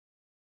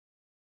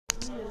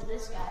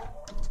This guy.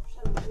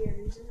 For some weird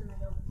reason, I'm gonna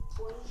go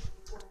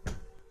 20,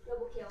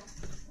 double kill.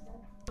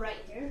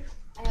 Right here,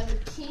 I have a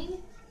king,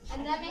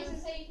 and that makes it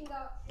so you can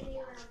go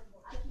anywhere on the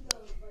board. I can go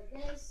like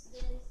this.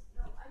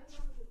 No, I can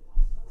go with the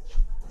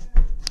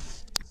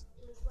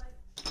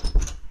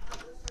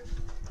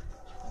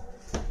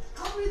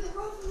I'll be the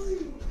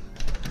referee.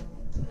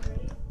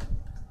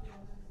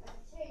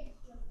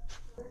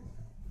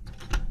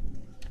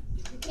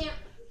 You can't.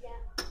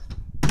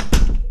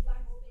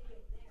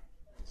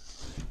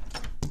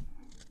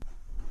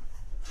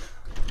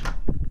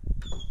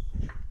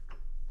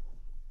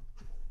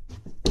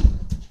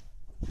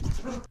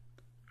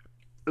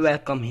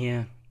 Welcome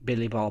here,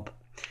 Billy Bob.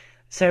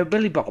 So,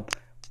 Billy Bob,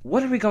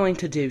 what are we going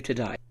to do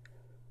today?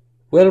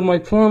 Well, my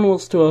plan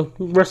was to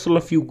wrestle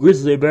a few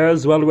grizzly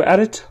bears while we're at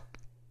it.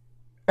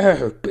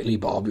 Oh, Billy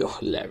Bob, you're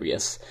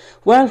hilarious.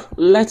 Well,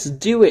 let's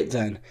do it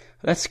then.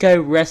 Let's go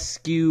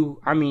wrestle,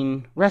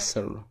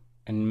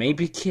 and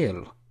maybe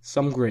kill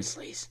some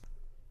grizzlies.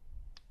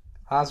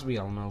 As we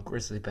all know,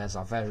 grizzly bears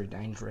are very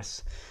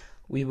dangerous.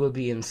 We will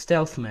be in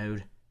stealth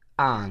mode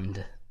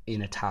and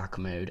in attack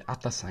mode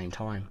at the same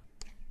time.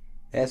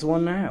 There's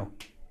one now.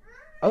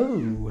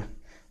 Oh,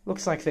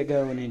 looks like they're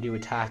going into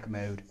attack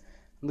mode.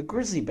 The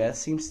grizzly bear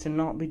seems to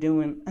not be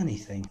doing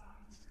anything.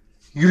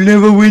 You'll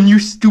never win, you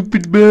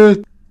stupid bear!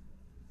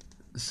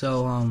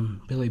 So,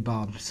 Billy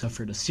Bob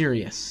suffered a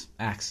serious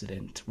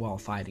accident while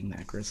fighting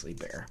that grizzly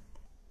bear.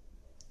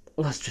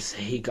 Let's just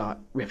say he got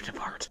ripped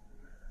apart.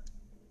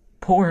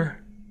 Poor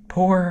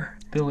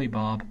Billy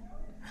Bob.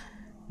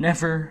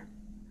 Never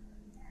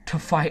to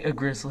fight a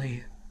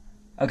grizzly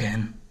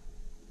again.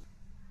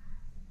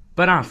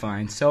 But I'm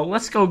fine, so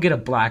let's go get a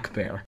black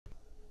bear.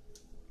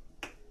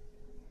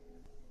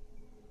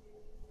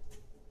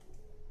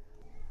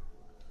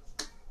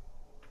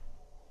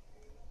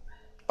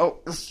 Oh,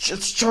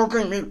 it's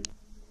choking me.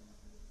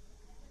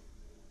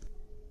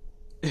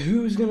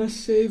 Who's gonna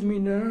save me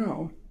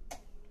now?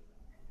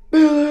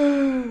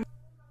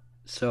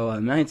 So I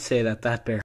might say that bear